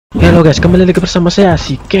Halo guys, kembali lagi bersama saya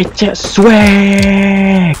si KeceK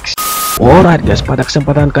SWAG. Alright guys, pada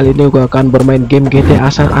kesempatan kali ini gue akan bermain game GTA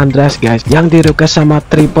San Andreas guys, yang di request sama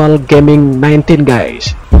Triple Gaming 19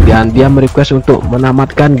 guys. Dan dia merequest untuk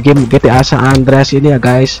menamatkan game GTA San Andreas ini ya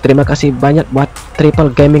guys. Terima kasih banyak buat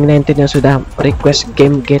Triple Gaming 19 yang sudah request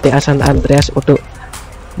game GTA San Andreas untuk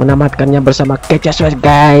menamatkannya bersama KeceK SWAG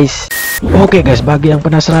guys. Oke guys, bagi yang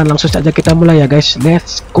penasaran langsung saja kita mulai ya guys.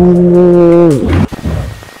 Let's go.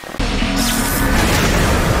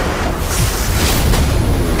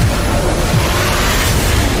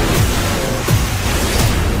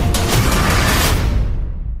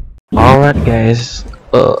 Alright guys,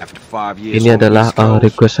 ini adalah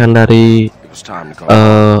requestan dari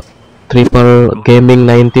Triple Gaming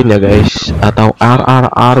 19 ya guys, atau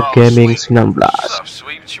RRR Gaming 19.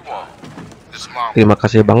 Terima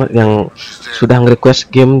kasih banget yang sudah nge-request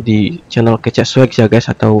game di channel KeceK SWAG ya guys,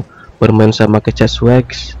 atau bermain sama KeceK SWAG.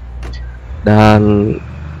 Dan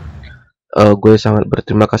gue sangat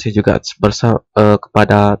berterima kasih juga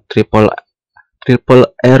kepada Triple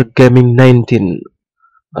R Gaming 19.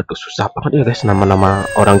 Aduh, susah banget ya guys nama-nama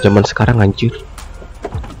orang zaman sekarang anjir.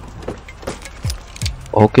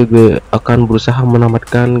 Oke, gue akan berusaha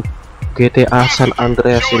menamatkan GTA San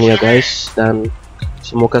Andreas ini ya guys, dan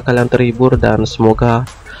semoga kalian terhibur dan semoga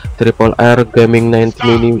Triple R Gaming 19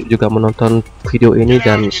 ini juga menonton video ini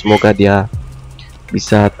dan semoga dia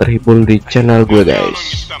bisa terhibur di channel gue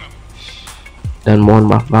guys. Dan mohon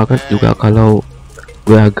maaf banget juga kalau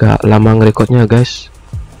gue agak lama ngerekodnya guys.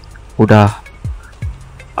 Udah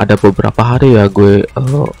ada beberapa hari ya gue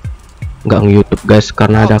nggak nge-YouTube guys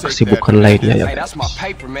karena ada kesibukan lainnya ya guys.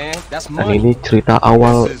 Dan ini cerita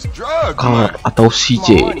awal atau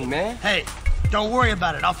CJ.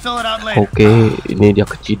 Oke, ini dia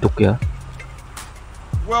keciduk ya.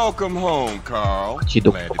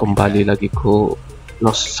 Keciduk kembali lagi ke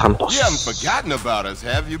Los Santos. Los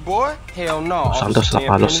Santos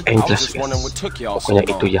apa Los Angeles guys. Pokoknya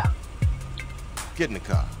itu ya.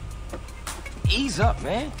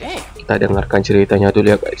 Kita dengarkan ceritanya dulu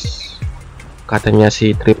ya guys. Katanya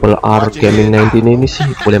si Triple R Gaming 19 ini sih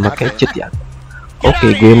boleh pakai cheat ya.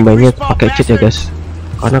 Oke, game mainnya pakai cheat ya guys.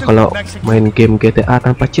 Karena kalau main game GTA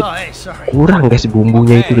tanpa cheat kurang guys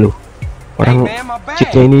bumbunya itu loh. Orang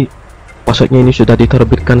cheatnya ini, maksudnya ini sudah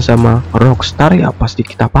diterbitkan sama Rockstar ya, pasti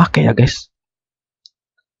kita pakai ya guys.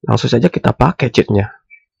 Langsung saja kita pakai cheatnya.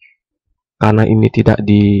 Karena ini tidak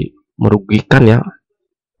merugikan ya.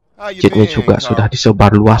 Cheatnya juga sudah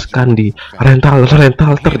disebarluaskan di rental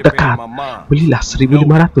terdekat. Belilah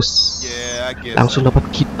 1.500. Langsung dapat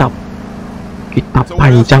kitab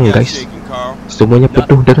panjang guys. Semuanya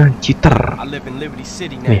penuh dengan cheater.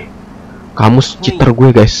 Nih, kamus cheater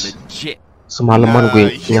gue guys. Semalaman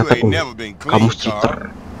gue nyatet nih kamus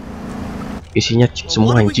cheater. Isinya cheat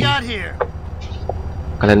semua anjing.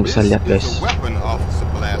 Kalian bisa lihat guys.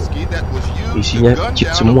 Isinya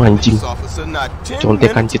cheat semua anjing.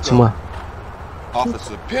 Contekan cheat semua.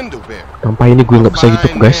 Tanpa ini gue nggak bisa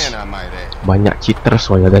hidup guys. Banyak cheater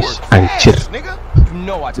soalnya guys. Anjir.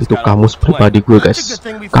 Itu kamus pribadi gue guys.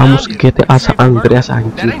 Kamus GTA San Andreas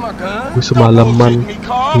anjir. Gue semalaman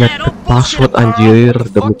nyatet password anjir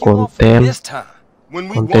demi konten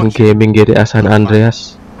gaming GTA San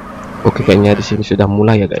Andreas. Oke, kayaknya di sini sudah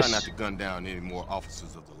mulai ya guys.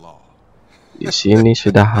 Di sini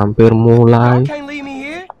sudah hampir mulai,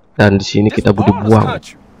 dan di sini kita buang.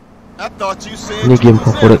 Ini game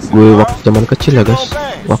favorit gue waktu zaman kecil ya guys.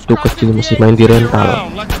 Waktu kecil masih main di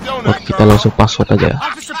rental. Oke, kita langsung password aja.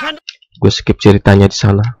 Gue skip ceritanya di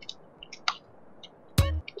sana.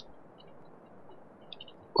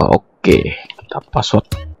 Oke, kita password.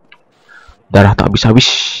 Darah tak bisa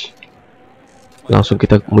habis. Langsung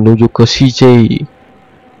kita menuju ke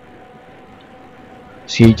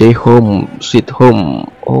CJ home, sweet home.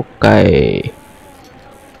 Oke.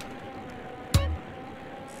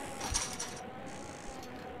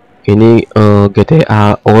 Ini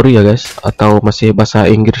GTA ori ya guys, atau masih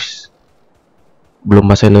bahasa Inggris, belum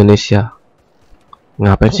bahasa Indonesia.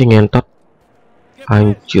 Ngapain sih ngentot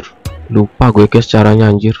anjir, lupa gue guys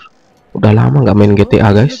caranya anjir. Udah lama nggak main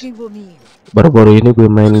GTA guys. Baru-baru ini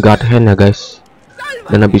gue main God Hand ya guys.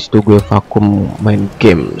 Dan habis itu gue vakum main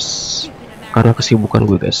games karena kesibukan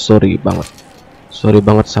gue guys. Sorry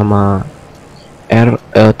banget sama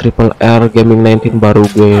Triple R Gaming 19 baru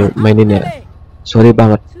gue mainin ya. Sorry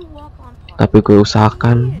banget, tapi gue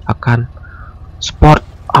usahakan akan sport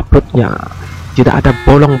uploadnya, tidak ada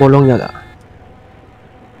bolong-bolongnya.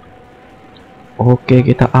 Oke,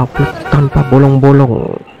 kita upload tanpa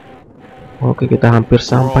bolong-bolong. Oke, kita hampir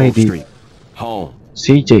sampai di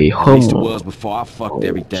CJ home.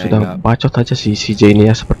 Sudah bacot aja sih CJ ini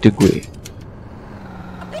ya, seperti gue.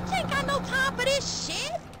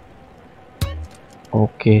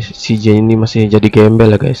 Oke, CJ ini masih jadi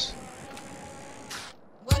gembel ya guys.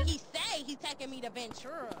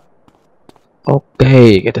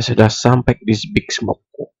 Oke, kita sudah sampai di Big Smoke.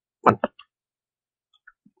 Mantap.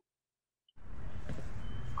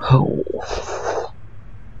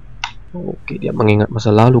 Oke, dia mengingat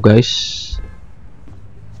masa lalu guys.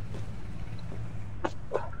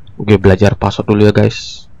 Oke, belajar password dulu ya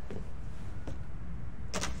guys.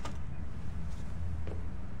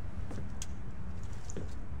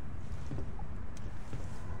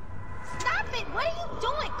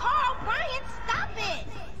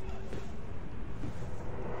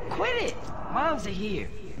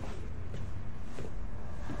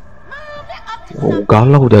 Oh,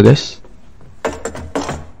 galau udah guys.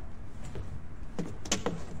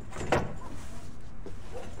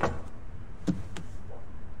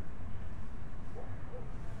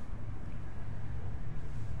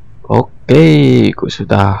 Oke, gue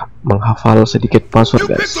sudah menghafal sedikit password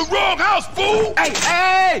guys.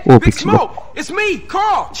 Oh, Big Smoke. It's me,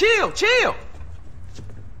 Carl. Chill.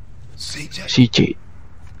 CJ.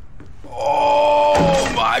 Oh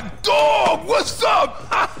my dog, what's up?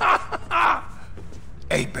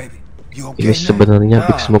 Hey baby, you okay? Ini sebenarnya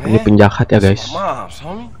Big Smoke ini penjahat ya guys.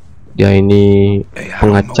 Dia ini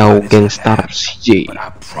pengacau gangstar CJ.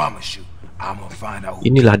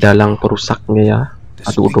 Inilah dalang perusaknya ya.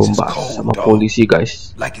 Adu domba sama polisi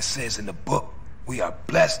guys. Like it says in the book, we are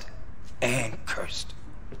blessed and cursed.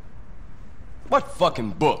 What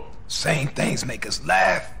fucking book? Same things make us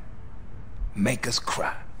laugh, make us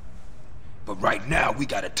cry. But right now we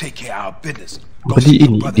gotta take care of our business. Beli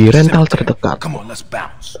ini di rental terdekat. Come on, let's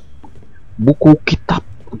bounce. Buku kitab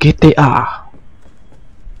GTA.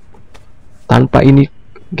 Tanpa ini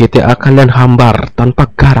GTA kalian hambar tanpa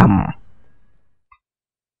garam.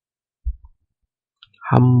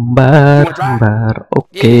 Hambar.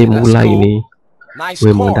 Oke, mulai ini.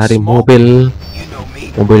 Gue mengendarai mobil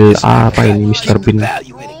apa ini, Mr. Bean.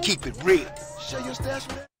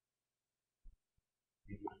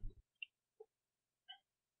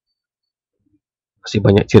 Masih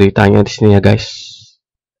banyak ceritanya di sini ya guys.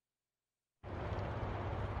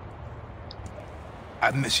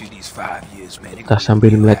 Kita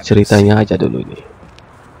sambil melihat ceritanya aja dulu ini.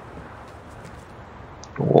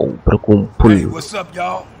 Wow, berkumpul.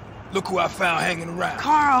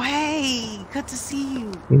 Carl, hey, good to see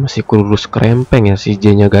you. Ini masih kurus kerempeng ya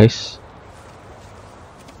CJ-nya guys.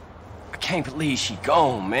 I can't believe she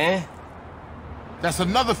gone, man. That's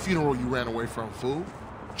another funeral you ran away from, fool.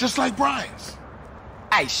 Just like Brian's.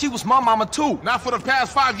 Hey, she was my mama too. Not for the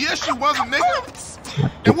past 5 years, she wasn't, nigga.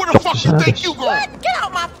 And where the fuck you think you going? Get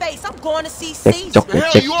out my face! I'm going to see Caesar. The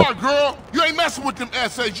hell you are, girl. You ain't messing with them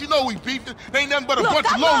essays. You know we beefing. They ain't nothing but a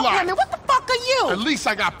bunch of lowlife. What the fuck are you? At least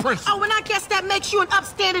I got principles. Oh, and I guess that makes you an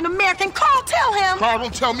upstanding American. Carl, tell him. Carl,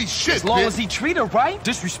 don't tell me shit, As long bitch. as he treat her right,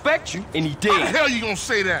 disrespect you, and he did. How the hell you gonna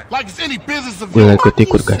say that? Like it's any business of Gue yours.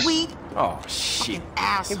 ikut guys. Oh shit!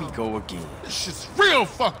 Here we go again. This shit's real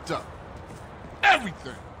fucked up.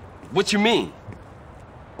 Everything. What you mean?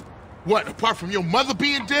 What, apart from your mother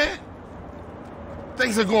being dead?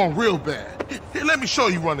 Things are going real bad. Here, let me show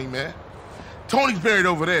you Running Man. Tony's buried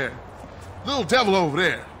over there. Little devil over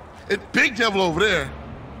there. And big devil over there.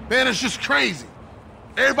 Man, it's just crazy.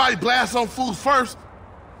 Everybody blasts on fools first,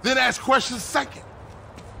 then ask questions second.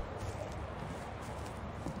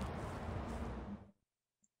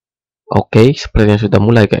 Oke, sepertinya sudah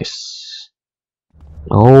mulai guys.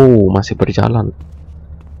 Oh, masih berjalan.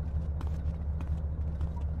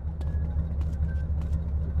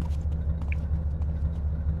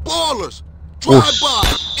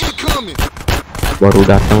 Baru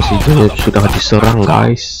datang sih sudah diserang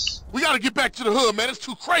guys. Oke,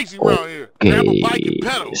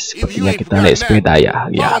 sepertinya kita naik sepeda ya.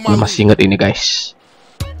 Ya, aku masih ingat ini guys.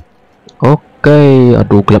 Oke,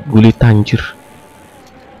 aduh gelap gulita anjir.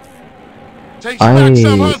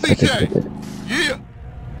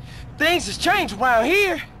 Things has changed around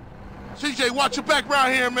here. CJ, watch your back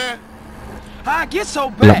around here, man. How I get so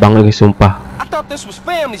Gelap bad? banget guys, sumpah. I thought this was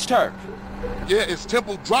family's turf. Yeah, it's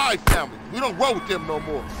Temple Drive family. We don't roll with them no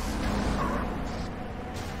more.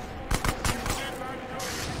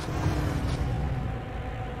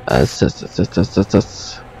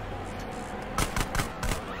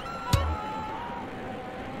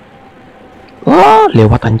 Wah,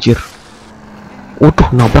 lewat anjir. Waduh,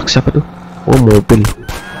 nabrak siapa tuh? Oh, mobil.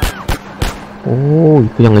 Oh,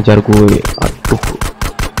 itu yang ngejar gue. Aduh,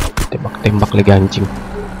 tembak-tembak lagi anjing.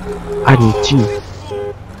 Anjing.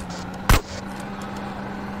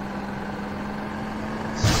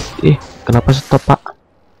 Kenapa stop, Pak?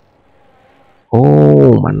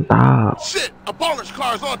 Oh, mantap. Shit, a polish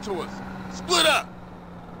car's onto us. Split up.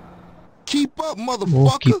 Keep up, Oh,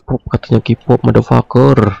 motherfucker. K-pop, katanya K-pop,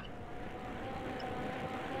 motherfucker.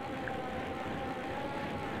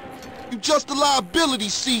 You just a liability,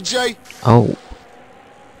 CJ. Oh,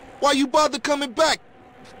 Why you bother coming back?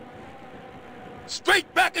 Straight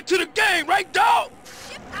back into the game, right, dog?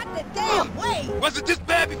 Out the damn way! Was it this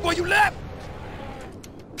bad before you left?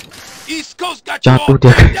 East Coast got you jatuh all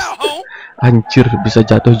dia, backed guys. out, home. Anjir, bisa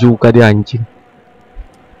jatuh juga dia, anjing.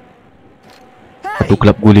 Aduh,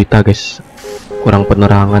 gelap gulita, guys. Kurang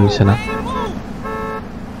penerangan di sana.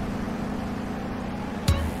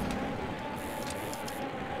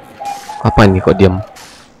 Apa ini kok diam?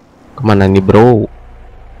 Kemana nih, bro?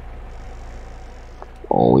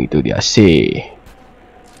 Oh, itu dia sih.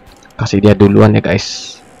 Kasih dia duluan ya,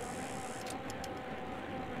 guys.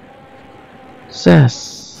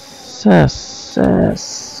 Ses.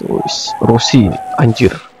 Wis, Rosi,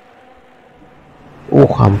 anjir.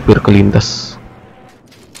 Hampir kelindas.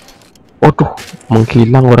 Waduh,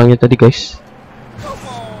 menghilang orangnya tadi, guys.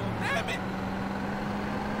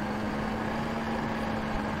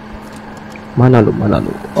 Mana lu?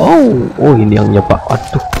 Oh, ini yang nyebak.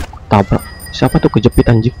 Aduh, tabrak. Siapa tuh kejepit,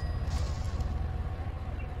 anjing?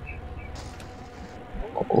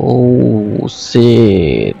 Oh,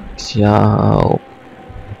 shit. Siap.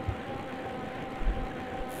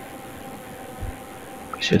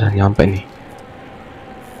 Sudah nyampe nih.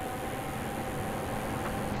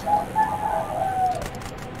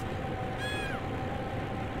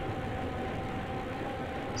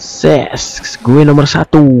 Gue nomor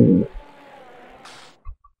 1.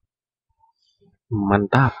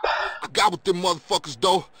 Mantap. I got with them motherfuckers,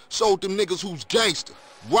 though. Sold them niggas who's gangster.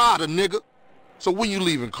 Rider, nigga. So when you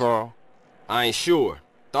leaving, Carl? I ain't sure.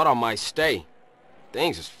 Thought I might stay.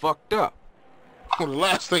 Things is fucked up. Well, the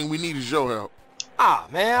last thing we need is your help. Ah,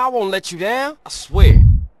 man, I won't let you down. I swear.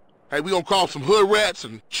 Hey, we gonna call some hood rats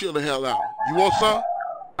and chill the hell out. You want some?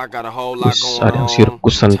 I got a whole lot Wis, going ada yang on.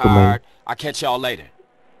 sirkusan I'm pemain. tired. I'll catch y'all later.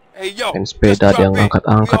 Hey, yo, Dan sepeda let's ada yang drop in.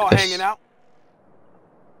 angkat-angkat, We all guys. hanging out.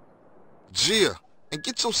 Gia, and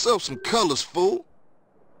get yourself some colors, fool.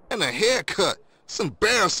 And a haircut. It's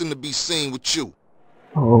embarrassing to be seen with you.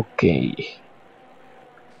 Oke.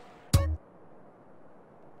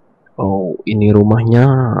 Oh, ini rumahnya,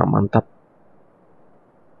 mantap.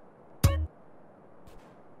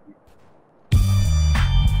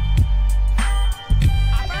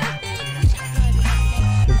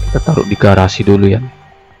 Kita taruh di garasi dulu ya.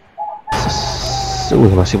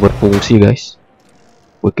 Masih berfungsi, guys.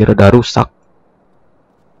 Gue kira udah rusak.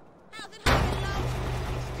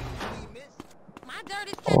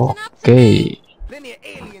 Oke.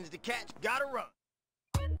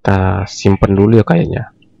 Kita simpen dulu ya kayaknya.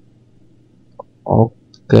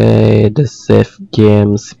 Oke, the save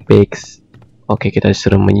game speaks. Oke, kita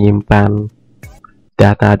disuruh menyimpan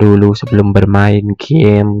data dulu sebelum bermain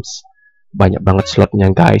games. Banyak banget slotnya,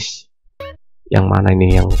 guys. Yang mana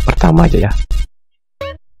ini? Yang pertama aja ya.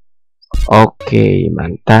 Oke,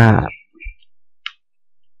 mantap.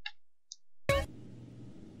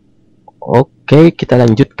 Oke, kita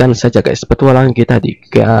lanjutkan saja, guys, petualangan kita di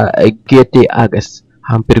GTA, guys.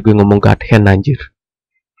 Hampir gue ngomong God Hand, anjir.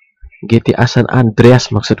 GTA San Andreas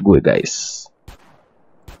maksud gue, guys.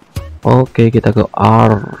 Oke, kita ke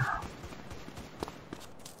R.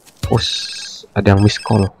 Ada yang miss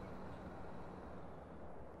call.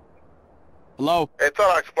 Hello? Hey,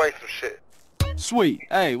 thought I'd explain some shit. Sweet.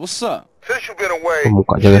 Hey, what's up? Since you've been away,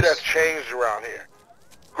 Muka aja, shit guys. has changed around here.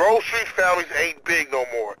 Grove Street families ain't big no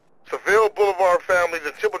more. Seville Boulevard families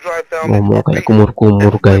and Triple Drive families Ngomong are kayak basic kumur-kumur,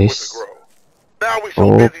 and split with guys. the Grove. Now we so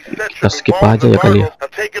Oh, busy kita centric skip and aja ya kali ya.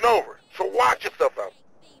 have taken over. So watch yourself out.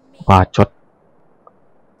 Bacot.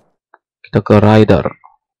 Kita ke Rider.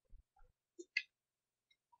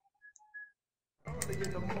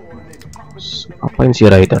 Apain si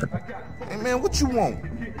Rider? Hey, man, what you want?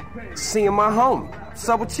 Seeing my homie. What's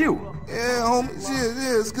up with you? Yeah, homie.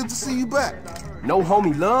 Yeah, it's good to see you back. No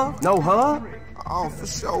homie love? No hug? Oh, for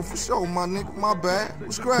sure, my nigga. My bad.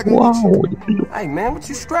 What's cracking? Wow. Hey, man, what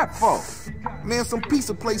you strapped for? Man, some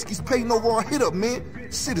pizza place keeps paying over our hit up, man.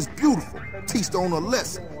 Shit is beautiful. Teach on a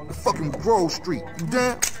lesson. The fucking Grove Street. You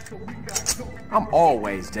down? I'm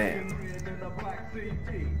always down.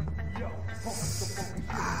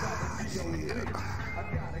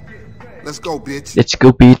 Let's go, bitch. Let's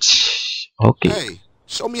go, bitch. Oke. Hey,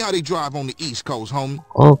 show me how they drive on the East Coast, homie.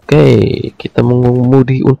 Oke, kita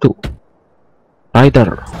mengemudi untuk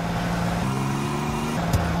Rider.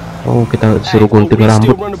 Oh, kita disuruh gunting Still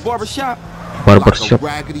rambut. run the barbershop? Barbershop.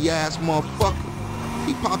 Like a raggedy ass motherfucker.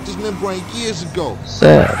 He popped his membrane years ago.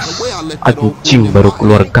 Anjing baru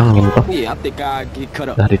keluar gang ini toh. Yeah, I think I get cut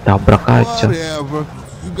up. Dari tabrak aja. Whatever.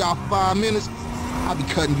 You got 5 minutes, I'll be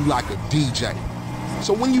cutting you like a DJ.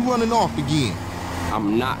 So when you running off again?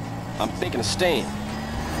 I'm not. I'm thinking of staying.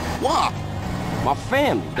 Why? My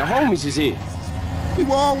family, the homies is here. We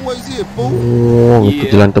were always here, fool. Oh, itu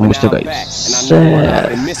jalan tembusnya but I'm guys. back, and I know what I've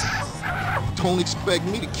been missing. Don't expect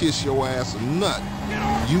me to kiss your ass or nut.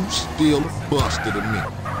 You still busted to me.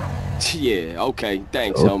 Yeah, okay,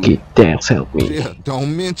 thanks, Oke, homie. thanks, help me. Yeah,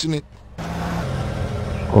 don't mention it.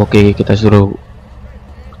 Oke, kita suruh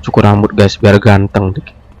cukur rambut guys biar ganteng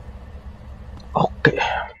dikit. Oke.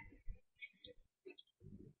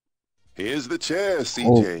 Here's the chair,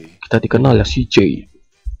 Oh, CJ. kita dikenal ya CJ.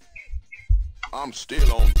 I'm still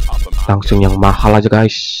on top of my Langsung yang mahal aja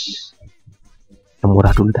guys. Yang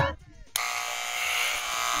murah dulu dah.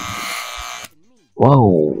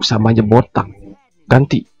 Wow, sama aja botak.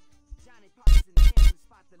 Ganti.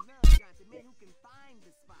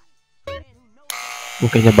 Ini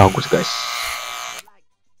kayaknya bagus guys.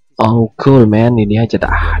 Oh cool man, ini aja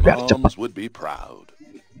dah biar cepat. moms would be proud.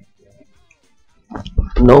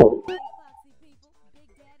 No.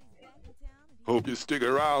 Hope you stick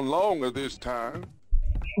around longer this time.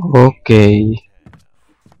 Oke.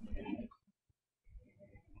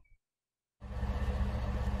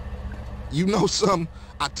 You know something?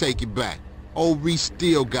 I take it back. Old Reese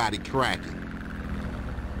still got it cracking.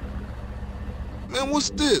 Man, what's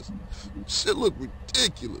this? Shit look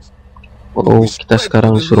ridiculous. Oh, kita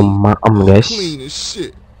sekarang disuruh maem guys. Clean as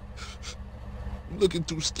shit. Looking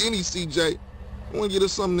too skinny, CJ. I wanna get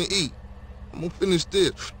us something to eat. I'm gonna finish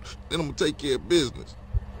this, then I'm gonna take care of business.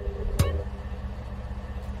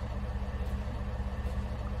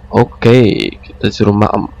 Oke, kita disuruh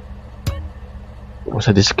maem. Gak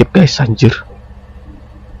usah di skip guys, anjir.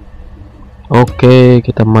 Oke,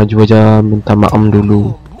 kita maju aja minta maem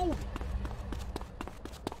dulu.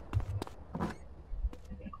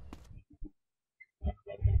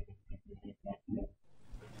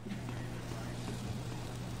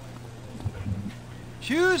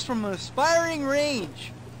 Choose from an aspiring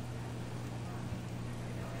range.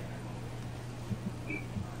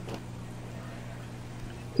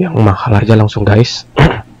 Yang mahal aja langsung guys.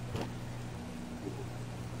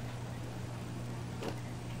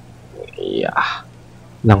 Iya,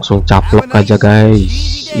 langsung caplok aja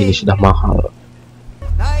guys. Ini sudah mahal.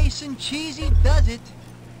 Nice and cheesy does it.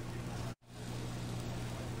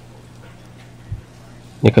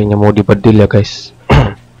 Ini kayaknya mau dibedil ya guys.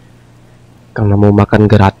 Karena mau makan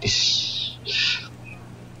gratis.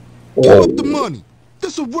 Give up the money.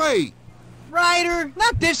 This a raid. Ryder,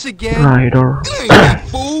 not this again. Rider. It ain't that,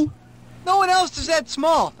 fool. No one else is that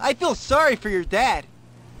small. I feel sorry for your dad.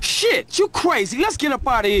 Shit, you crazy. Let's get up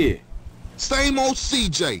out of here. Same old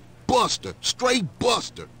CJ. Buster. Straight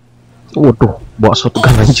Buster. Waduh, bawa shotgun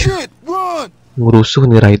Oh aja. shit, run. Ngerusuh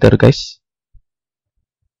nih rider guys.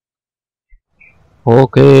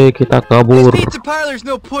 Oke, kita This kabur. pizza parlor's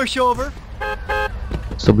no pushover.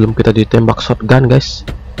 Sebelum kita ditembak shotgun guys.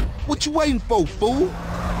 What you waiting for, fool?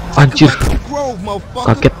 Anjir, Come back to the grove, motherfucker.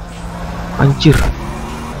 kaget. Anjir.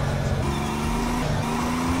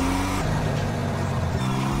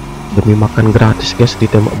 Demi makan gratis guys,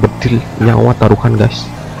 ditembak bedil, nyawa taruhan guys.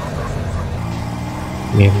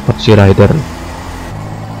 Ngempet si rider.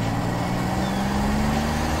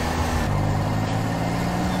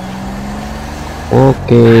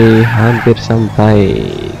 Oke, hampir sampai.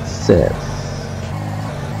 Set.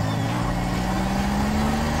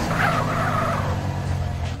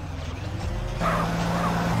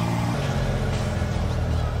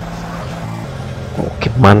 Oke,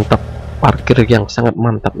 mantap. Parkir yang sangat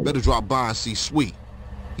mantap. Better drop by and see Sweet.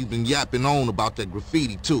 He's been yapping on about that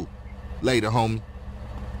graffiti too. Later, homie.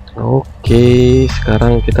 Oke,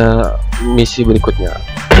 sekarang kita misi berikutnya.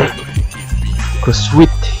 Ke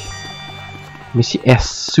Sweet. Misi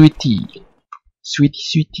S, Sweetie.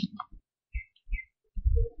 Sweetie.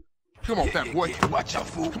 Come on, fat boy. Watch out,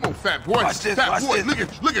 fool. Come on, fat boy. Watch this, Fat watch boy, this.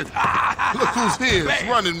 look at. Look who's here. It's Bam.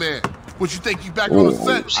 running man. What you think you back on the Oh,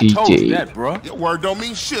 set? Told you CJ. that, bro. Your word don't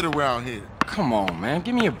mean shit around here. Come on, man.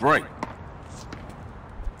 Give me a break.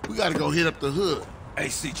 We gotta go hit up the hood. Hey,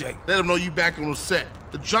 CJ. Let them know you back on the set.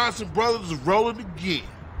 The Johnson brothers is rolling again.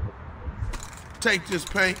 Take this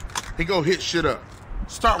paint and go hit shit up.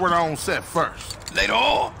 Start with our own set first. Later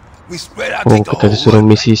on, we spread out. Oh, Take the kita whole disuruh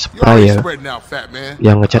hood. misi You spray already ya. spreading out, fat man.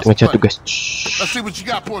 Yang ngecat tuh guys. Let's see what you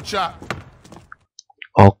got, pork chop.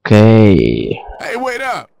 Oke. Hey, wait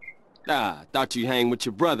up. Ah, thought you hang with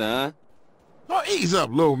your brother, huh? Oh, ease up,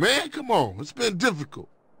 little man. Come on. It's been difficult.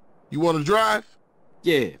 You want to drive?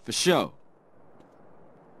 Yeah, for sure.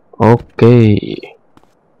 Oke,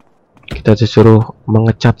 kita disuruh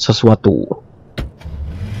mengecat sesuatu.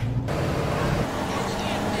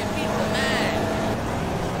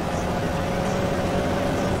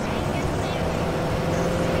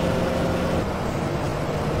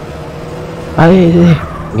 Ayo,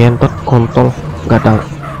 ngentot kontol, nggak ada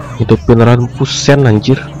hidupin lampu sen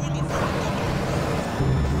anjir.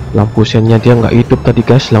 Lampu sennya dia nggak hidup tadi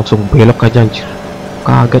guys, langsung belok aja anjir,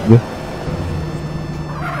 kaget gue.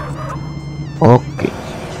 Oke,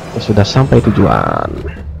 sudah sampai tujuan.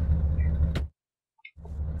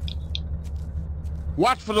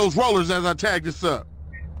 Watch for those rollers as I tag this up.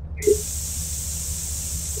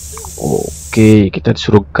 Oke, kita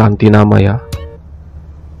disuruh ganti nama ya.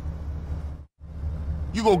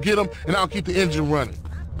 You go get them, and I'll keep the engine running.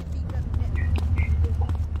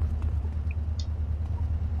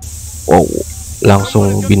 Wow,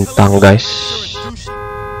 langsung bintang guys.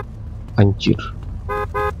 Anjir.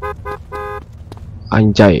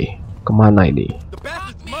 Anjay, kemana ini?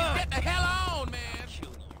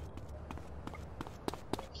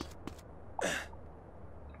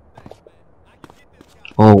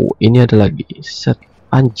 Oh, ini ada lagi. Set,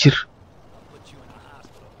 anjir.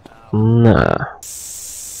 Nah.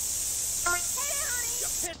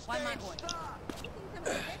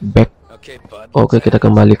 Back. Oke, kita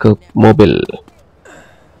kembali ke mobil.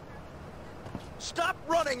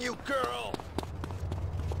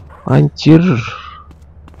 Anjir.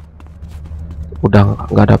 Udah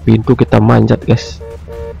nggak ada pintu, kita manjat guys.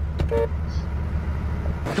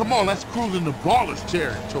 Come on, let's cruise in the baller's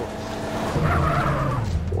territory.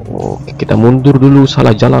 Oke, kita mundur dulu,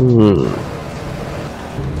 salah jalan.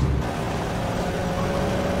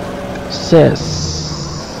 Ses.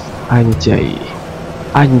 Anjay.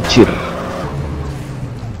 Anjir.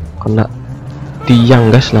 Kena tiang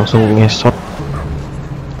guys, langsung ngesot.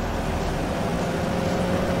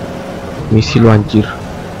 Misi lu anjir.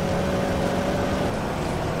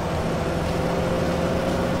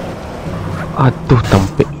 Aduh,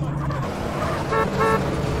 tempe.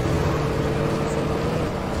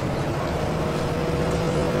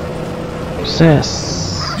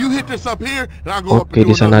 Oke,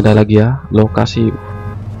 di sana ada lagi ya lokasi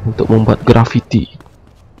untuk membuat graffiti.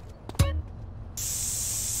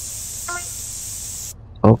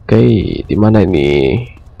 Oke, di mana ini?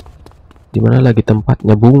 Di mana lagi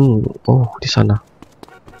tempatnya, Bung? Oh, di sana.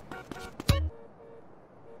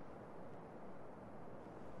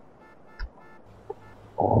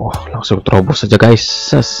 Oh, langsung terobos saja guys.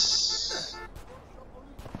 Ses.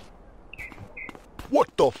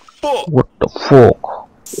 What the fuck? What the fuck?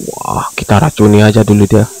 Wah, kita racuni aja dulu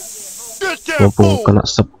dia. Mumpung kena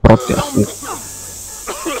semprot ya.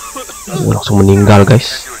 Langsung meninggal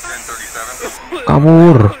guys.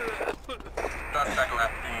 Kabur.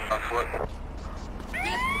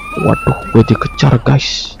 Waduh, gue dikejar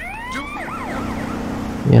guys.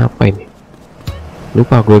 Ini apa ini?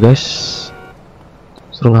 Lupa gue guys.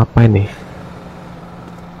 Suruh ngapain nih?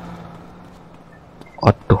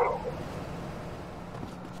 Aduh.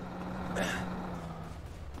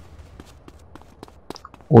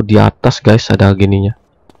 Oh, di atas guys ada gininya.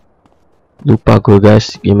 Lupa gue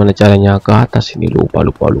guys, gimana caranya ke atas ini? Lupa.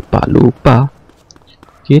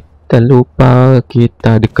 Kita lupa,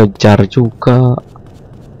 kita dikejar juga.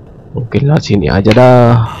 Mungkin lah sini aja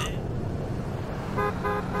dah.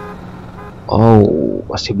 Oh,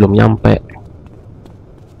 masih belum nyampe.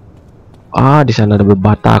 Ah, di sana ada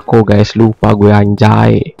batako guys, lupa gue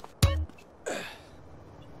anjay.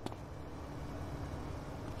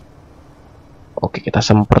 Oke, kita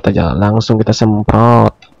semprot aja, langsung kita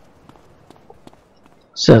semprot.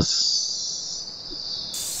 Ses.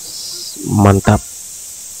 Mantap.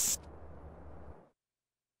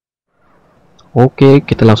 Oke,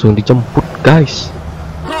 kita langsung dijemput guys.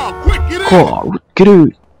 Kok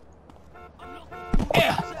kiri.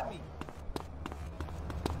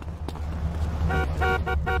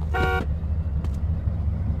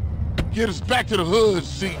 Get us back to the hood,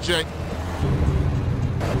 CJ.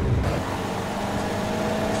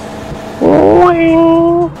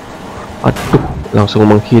 Aduh, langsung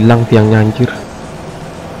menghilang tiangnya anjir.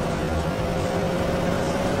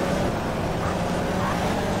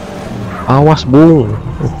 Awas, Bung.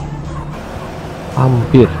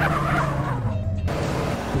 Hampir.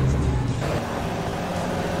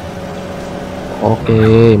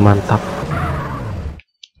 Oke, mantap.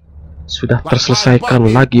 Sudah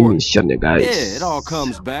terselesaikan lagi missionnya guys. Yeah, it all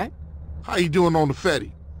comes back. How you doing on the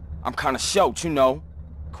Fetty? I'm kind of short, you know.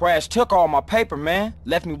 Crash took all my paper, man.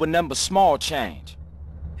 Left me with nothing but small change.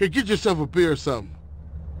 Here, get yourself a beer or something.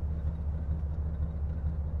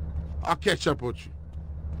 I'll catch up with you.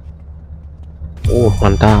 Oh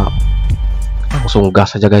mantap, langsung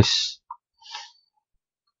gas aja guys.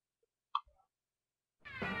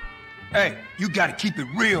 Hey, you gotta keep it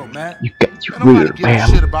real, man. You get you Nobody real, gives a man.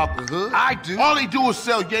 shit about the hood. I do. All they do is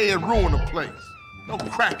sell yay and ruin the place. No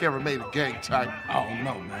crack ever made a gang type. Oh,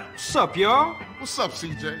 no, man. What's up, y'all? What's up,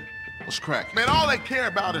 CJ? What's crack? Man, all they care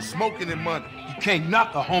about is smoking and money. You can't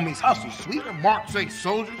knock a homie's hustle, sweet. Them marks ain't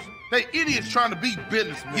soldiers. They idiots trying to be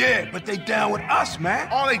businessmen. Yeah, but they down with us, man.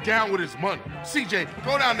 All they down with is money. CJ,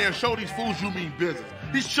 go down there and show these fools you mean business.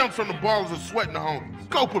 These chumps from the ballers are sweating the homies.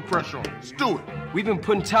 Go put pressure on them. Let's do it. We've been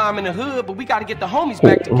putting time in the hood, but we gotta get the homies Oh,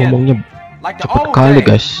 back together. ngomongnya Like the cepet old kali days.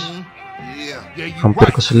 guys. Yeah, you Hampir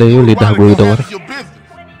right. keseleo lidah gue denger. Your business.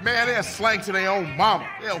 Man, they're slang to their own mama.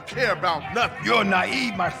 They don't care about nothing. You're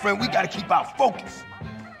naive, my friend. We gotta keep our focus.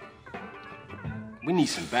 We need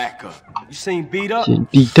some backup. You seen beat up?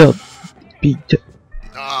 Tidak, tidak.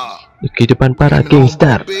 Di kehidupan para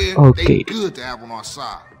gangstar. Oke. Good to have on our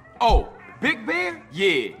side. Oh, Big Bear?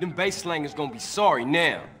 Yeah, them bass slangers gonna be sorry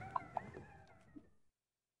now.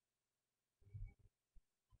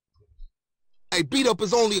 Hey, beat up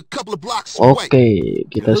is only a couple of blocks away. Oke,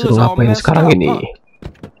 kita suruh ngapain sekarang ini?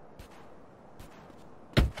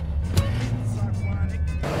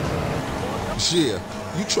 Yeah,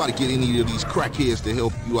 you try to get any of these crackheads to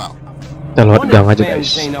help you out. Kita lewat gang aja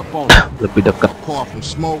guys. Lebih dekat. Apart from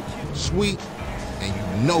smoke, sweet, and you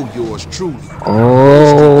know yours truly.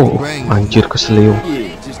 Oh, anjir keselio.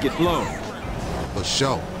 Yeah, just get blown. For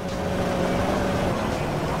sure.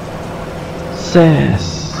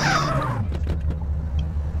 Ses.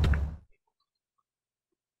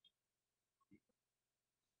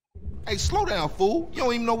 Hey, slow down, fool. You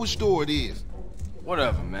don't even know which store it is.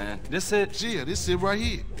 Whatever, man. This it? Yeah, this it right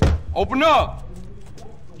here. Open up!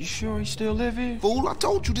 You sure he still live here? Fool, I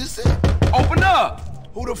told you this it. Open up!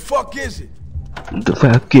 Who the fuck is it? The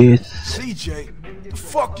fuck is? CJ, the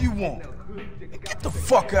fuck you want? Get the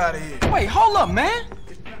fuck out of here. Wait, hold up, man.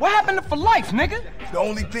 What happened to for life, nigga? The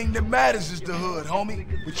only thing that matters is the hood, homie.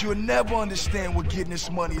 But you'll never understand what getting this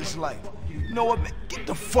money is like. You know what, man? Get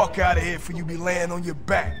the fuck out of here before you be laying on your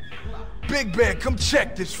back. Big Bear, come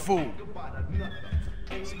check this fool.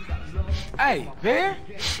 Hey, Bear?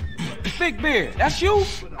 Big Bear, that's you?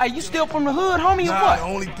 Hey, you still from the hood, homie, or Nah, what? the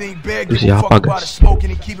only thing Bear gives a fuck about is smoking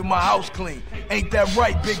and keeping my house clean. Ain't that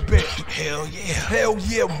right, Big Bear? Hell yeah. Hell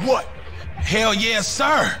yeah what? Hell yeah,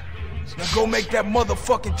 sir. Now go make that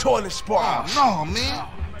motherfucking toilet spark. No, man.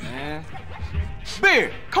 Man.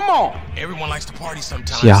 Bear, come on. Everyone likes to party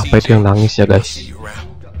sometimes. Siapa itu yang nangis ya guys?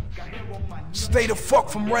 Stay the fuck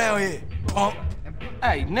from round here, punk.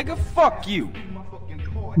 Hey, nigga, fuck you.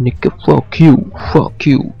 Nigga, fuck you, fuck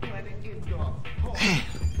you.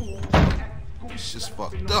 It's just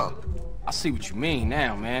fucked up. I see what you mean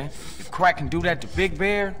now, man. If Crack can do that to Big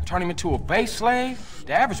Bear, turn him into a base slave,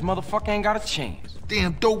 the average motherfucker ain't got a chance.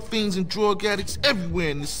 Damn dope fiends and drug addicts everywhere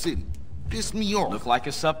in the city. Piss me off. Look like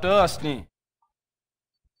it's up to us then.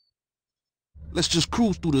 Let's just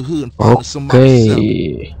cruise through the hood and find Oke,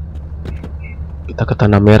 somebody else. kita ke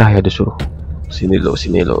tanah merah ya disuruh. Sini lo,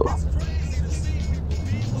 sini lo.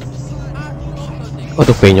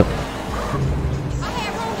 Aduh penyok.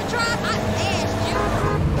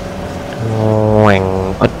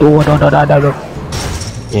 Aduh.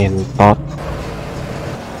 Entot.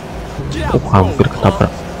 Oh, hampir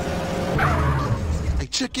ketabrak. Hey,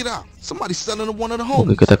 check it out. Somebody selling to one of the Oke,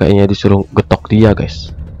 homies. kita kayaknya disuruh getok dia,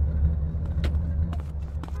 guys.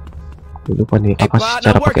 Lupa nih apa sih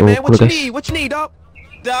cara pakai mukul, guys. What you need, dog?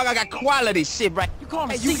 Dog, I got quality shit right. You call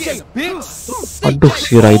me CJ, bitch. Aduh,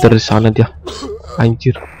 si rider di sana dia.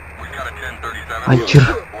 Anjir. Anjir.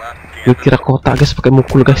 Gue kira kota, guys, pakai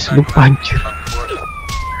mukul, guys. Lupa, anjir.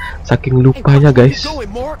 Saking lupanya, guys.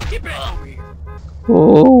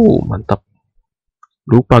 Oh, mantap.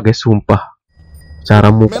 Lupa, guys, sumpah.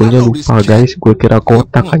 Cara mukulnya lupa, guys. Gue kira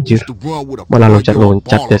kotak, anjir. Malah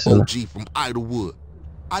loncat-loncat ya sana.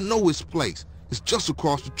 I know his place. It's just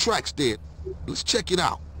across the tracks there. Let's check it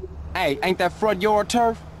out. Hey, ain't that front yard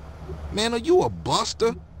turf? Man, are you a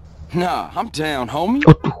buster? Nah, I'm down, homie.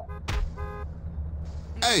 Aduh,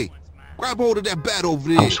 Hey, grab hold of that bat over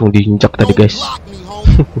there. langsung diinjak tadi, Don't guys. block me,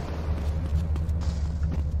 homie.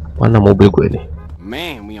 Mana mobil gue nih?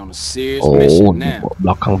 Man, we on a serious Oh, mission di now.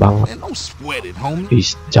 belakang banget. Man, don't sweat it, homie.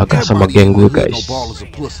 Ih, jaga sama Everybody geng in gue, the hood guys. know ballers are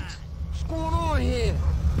pussies. What's going on here?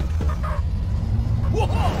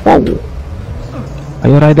 Wow.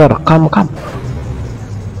 Ayo rider, come.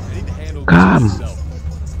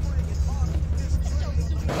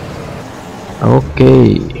 Oke.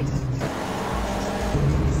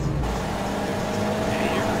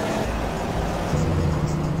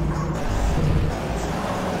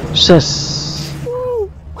 Ses.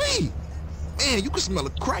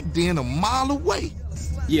 a crack den a mile away.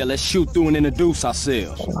 Yeah, let's shoot through and introduce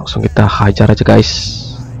ourselves. Langsung kita hajar aja guys.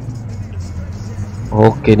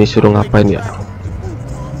 Oke, disuruh ngapain ya?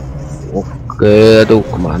 Oke, aduh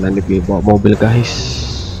kemana nih bawa mobil guys?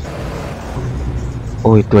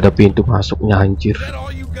 Oh itu ada pintu masuknya anjir.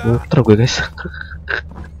 Muter gue guys.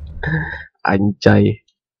 Anjay.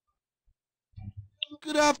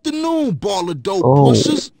 Good afternoon, baller dope Oh,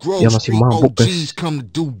 pushers. dia masih mabuk guys. Come to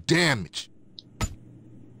do damage.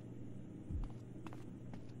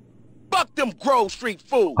 Fuck them Grove Street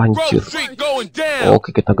fools. Anjir. Street going down.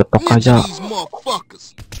 Oke, kita getok aja. These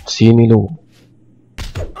motherfuckers. Sini lo.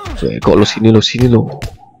 Kok lo sini lo, sini lo.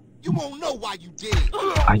 You won't know why you did.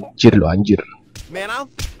 Anjir lo, anjir. Man,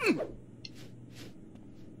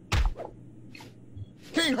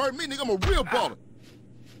 can't hurt me, nigga. I'm a real baller.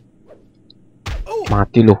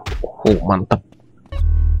 Mati lo. Oh, mantap.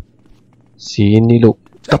 Sini lo.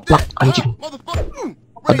 Teplak anjing.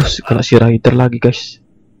 Aduh, kena si rider lagi guys.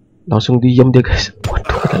 Langsung diam dia guys.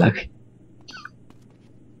 Waduh, ada lagi.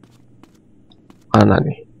 Mana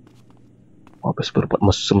nih? Habis berbuat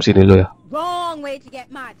mesum sini lo ya.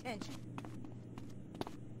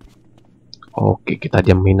 Oke, kita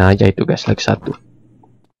diamin aja itu guys, lagi satu.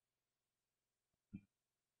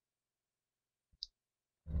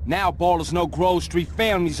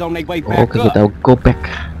 Oke, kita go back.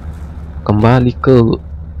 Kembali ke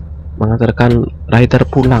mengantarkan rider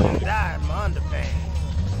pulang.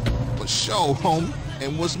 Show, homie.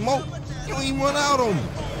 And what's more, you ain't run out on me.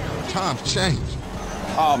 Times change.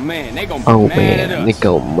 Oh man, they gonna Oh be mad at man, us.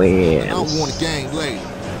 Nico man. I don't want a game later.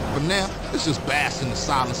 But now, let's just bask in the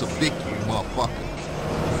silence of victory, motherfucker.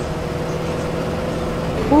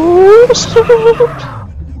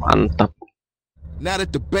 Mantap. Now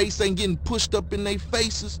that the bass ain't getting pushed up in their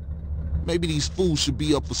faces, maybe these fools should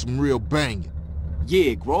be up for some real banging.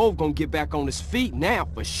 Yeah, Grove gonna get back on his feet now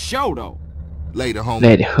for sure though. Later, homie.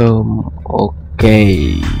 Let home.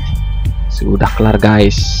 Oke. Sudah kelar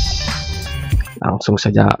guys. Langsung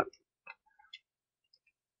saja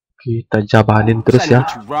kita jabalin terus ya.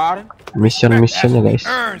 Mission-missionnya guys.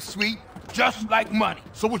 Earn, sweet, just like money.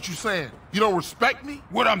 So what you saying? You don't respect me?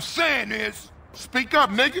 What I'm saying is, speak up,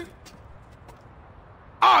 nigga.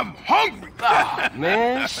 I'm hungry.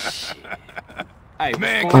 Man. Hey,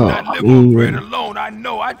 Man cannot live on bread alone. I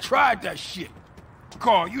know. I tried that shit.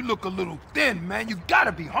 Carl, you look a little thin, man. You gotta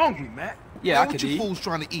be hungry, man. Yeah, I what could you eat. fools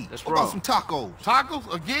trying to eat? That's What about wrong. some tacos? Tacos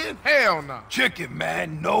again? Hell no. Chicken,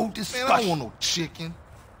 man. No Man, discussion. I don't want no chicken.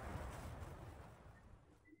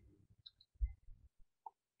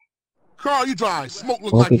 Carl, you drive. Smoke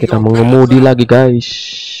look Oke, like you kita don't mengemudi pass out. lagi guys.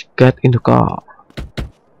 Get in the car.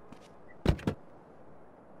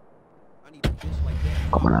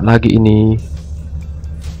 Kemana lagi ini?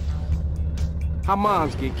 How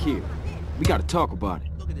moms get killed? We gotta talk about it.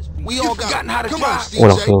 We all got how to Come on, drive. Oh, CJ.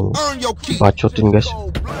 langsung Earn your keep. bacotin guys.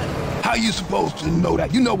 How you supposed to know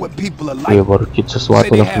that? You know what people are Iya, like. baru cheat Say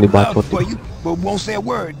sesuatu they langsung have love for dibacotin. you, but won't say a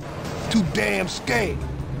word. Too damn scared.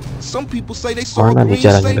 Some people say they saw a Mana nih green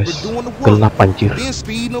jalannya saber guys? doing the work, Gelap anjir. then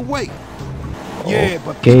speeding away. Yeah,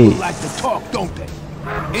 but Okay. people like to talk, don't they?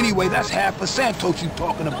 Anyway, that's half a Santos you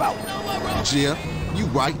talking about. Yeah, you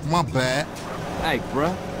right. My bad. Hey,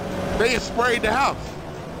 bruh. They had sprayed the house.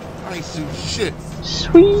 I ain't seen shit.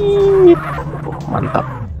 Sweet. Oh, mantap.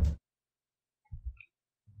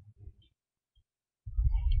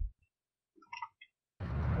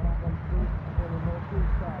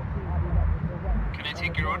 Can I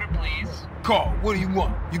take your order, please? Carl, what do you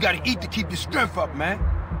want? You gotta eat to keep your strength up, man.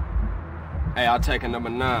 Hey, I'll take a number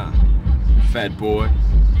 9. Fat boy.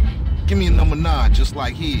 Give me a number 9, just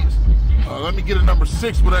like his. Let me get a number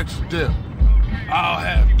 6 with extra dip. I'll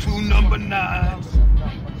have 2 number 9s,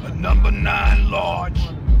 a number 9 large,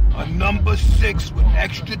 a number 6 with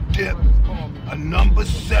extra dip, a number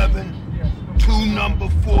 7, 2 number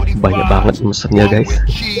 45. Banyak banget mesennya guys. one with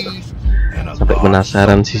cheese, and a Sampai large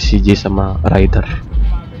penasaran si CJ sama Rider.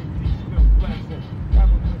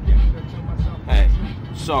 Hey,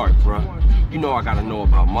 sorry, bruh. You know I gotta know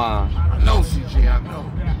about mine. I know, CJ, I know.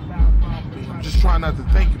 I'm just trying not to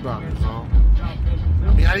think about it, so.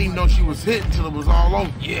 I mean, I didn't even know she was hit until it was all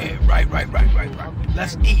over. Yeah, right.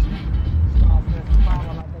 Let's eat.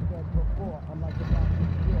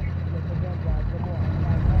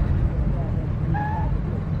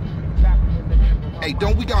 Hey,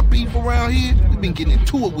 don't we got beef around here? We've been getting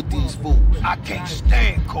into it with these fools. I can't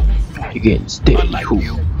stand cold food. You can stay Unlike cool.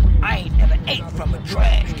 you, I ain't never ate from a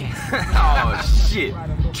trash can. Oh, shit.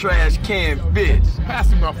 Trash can bitch.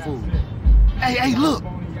 Pass me my food. Hey, look.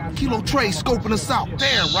 Kilo Trey scoping us out.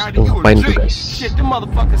 Damn, Ryder, you a Ngapain tuh G. guys? Shit, them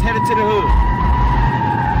motherfuckers headed to the hood.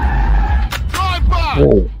 Drive by!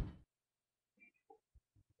 Wow.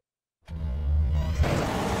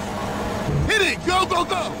 Hit it, go, go,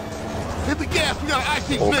 go. Hit the gas, we got an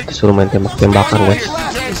icy Oh, nigga. disuruh main tembak-tembakan guys.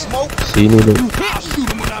 Sini lu. Shoot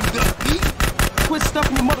him when I'm done. Quit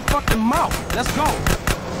stuffing your motherfucking mouth. Let's go.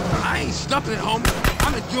 I ain't stuffing it, homie.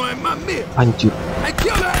 I'm enjoying my meal. Anjir. Hey,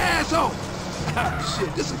 kill that asshole.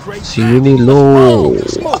 Shit, this is great. Sini lo.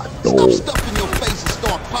 Smoke. Aduh. Stop stuffing your face and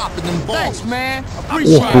start popping them balls. Thanks, man. Wah,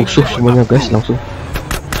 Appreciate it. rusuh semuanya guys, langsung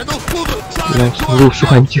And those fools are trying to langsung drive rusuh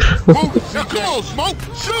back. anjir. Move it. Now, come on, Smoke.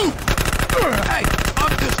 Shoot. Hey,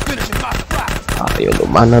 I'm just finishing my fry. Ayo lu,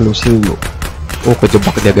 mana lu sini lu. Oh,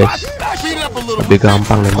 kejebak dia guys. Speed it up a little Lebih bit.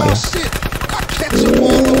 gampang nembak ya. Oh shit, I catch you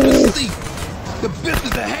all over the seat. The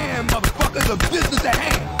business at hand, motherfucker, the business at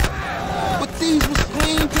hand. But these was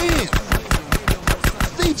clean pins.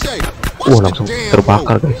 CJ, Wah, langsung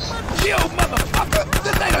terbakar guys. Chill, motherfucker.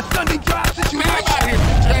 This ain't a Sunday drive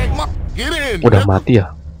situation. Get in. Udah mati ya.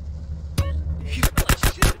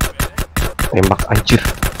 Tembak anjir.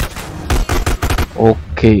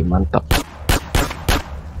 Oke, mantap.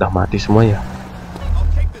 Udah mati semua ya.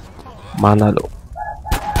 Mana lo?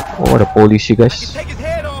 Oh, ada polisi guys.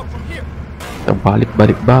 Kita balik.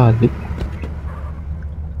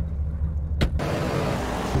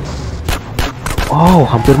 Oh,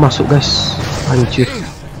 hampir masuk guys. Anjir.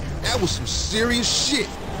 That was some serious shit.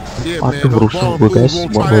 Yeah, Aduh, man, those rusuh ball gue fools guys,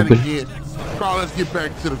 won't bawa try that mobil. again. Carl, let's get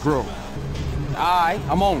back to the grove. Alright,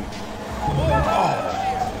 I'm on it.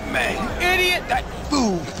 Man, you idiot! That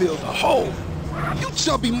fool filled a hole. You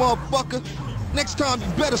chubby motherfucker. Next time you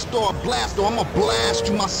better start blast or I'm gonna blast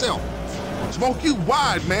you myself. Smoke you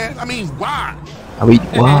wide, man. I mean, wide.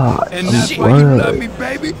 Wah, And that's why you love wah. me,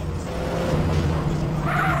 baby.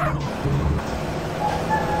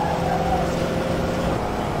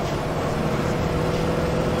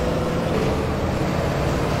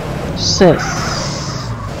 Ses.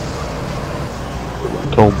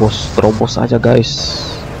 Terobos aja guys.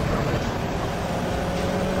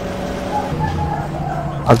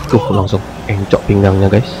 Aduh, langsung encok pinggangnya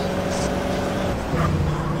guys.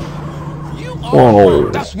 Wow,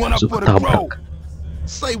 That's one up langsung for the ketabrak. grove.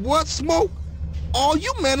 Say what, Smoke? All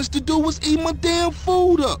you managed to do was eat my damn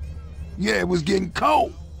food up. Yeah, it was getting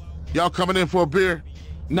cold. Y'all coming in for a beer?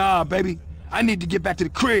 Nah, baby. I need to get back to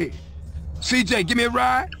the crib. CJ, give me a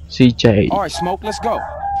ride. CJ. Alright, Smoke, let's go.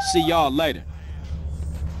 See y'all later.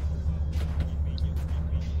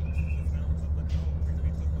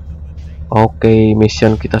 Oke,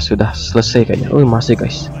 mission kita sudah selesai kayaknya. Oh, masih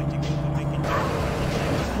guys.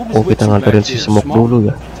 Oh, kita nganterin si Smoke dulu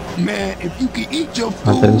ya. Man, if you can eat your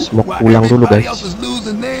Nganterin food Smoke while pulang dulu everybody guys. else is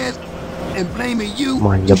losing theirs and blaming you,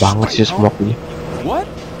 Manja banget sih Smoke ini. What?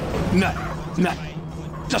 Nothing.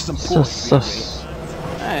 Just some pork. Ses.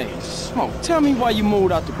 Hey, Smoke, tell me why you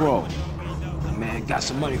moved out the grove. Man, got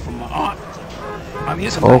some money from my aunt. I mean,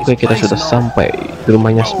 it's a nice Oke, kita place sudah and all. sampai di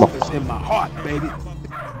rumahnya Grove Smoke. is in my heart, baby.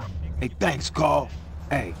 Hey, thanks, Carl.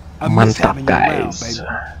 Hey, I miss Mantap having you around, guys. baby.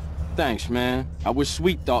 Thanks, man. I wish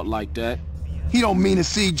Sweet thought like that. He don't mean it,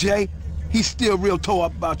 CJ. He's still real tore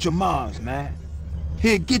up about your moms, man.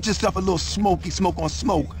 Here, get yourself a little smoke on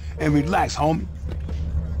smoke and relax, homie.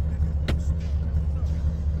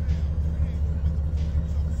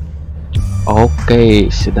 Oke,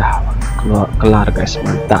 sudah kelar guys,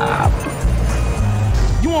 mantap.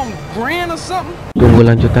 You on grand or something? Tunggu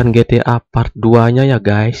lanjutan GTA part 2-nya ya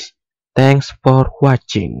guys. Thanks for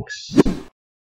watching.